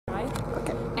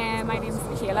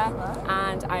Michaela,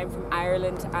 and I'm from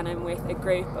Ireland, and I'm with a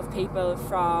group of people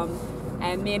from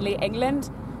mainly England,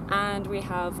 and we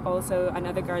have also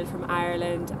another girl from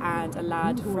Ireland and a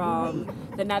lad from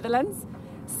the Netherlands.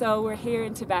 So we're here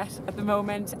in Tibet at the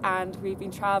moment, and we've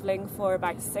been travelling for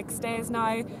about 6 days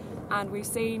now, and we've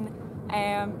seen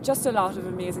just a lot of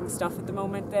amazing stuff at the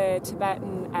moment. The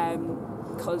Tibetan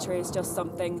culture is just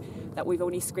something that we've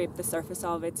only scraped the surface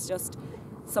of. It's just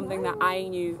something that I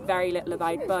knew very little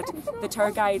about, but the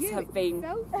tour guides have been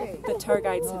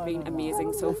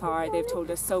amazing so far. They've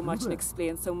told us so much and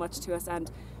explained so much to us,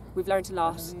 and we've learned a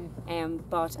lot.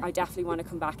 But I definitely want to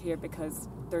come back here because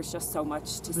there's just so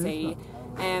much to see.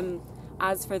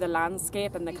 As for the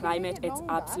landscape and the climate, it's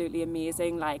absolutely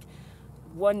amazing. Like,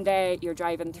 one day you're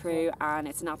driving through and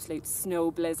it's an absolute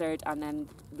snow blizzard, and then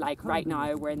like right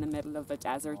now we're in the middle of a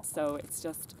desert, so it's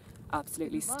just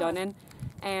absolutely stunning.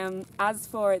 As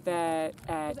for the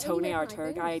Tony, our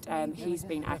tour guide, he's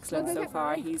been excellent so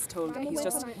far. He's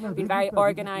just been very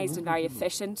organised and very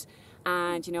efficient,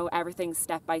 and you know, everything's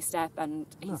step by step, and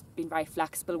he's been very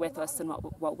flexible with us and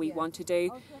what we want to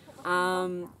do.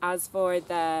 As for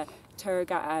the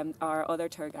our other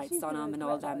tour guides, Sonam and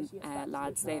all them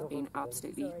lads, they've been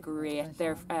absolutely great.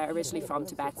 They're originally from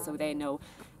Tibet, so they know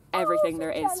everything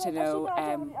there is to know.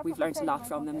 We've learned a lot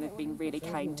from them. They've been really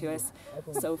kind to us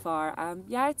so far.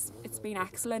 Yeah, it's been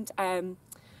excellent.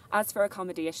 As for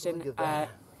accommodation,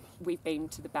 we've been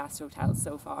to the best hotels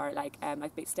so far. Like,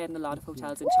 I've stayed in a lot of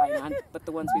hotels in China, but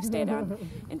the ones we've stayed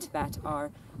in Tibet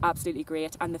are absolutely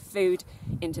great, and the food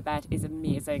in Tibet is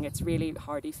amazing. It's really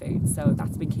hearty food, so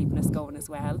that's been keeping us going as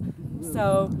well.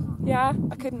 So yeah,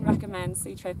 I couldn't recommend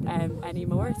Sea Trip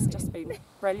anymore. It's just been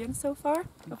brilliant so far.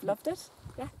 I've loved it.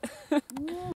 Yeah.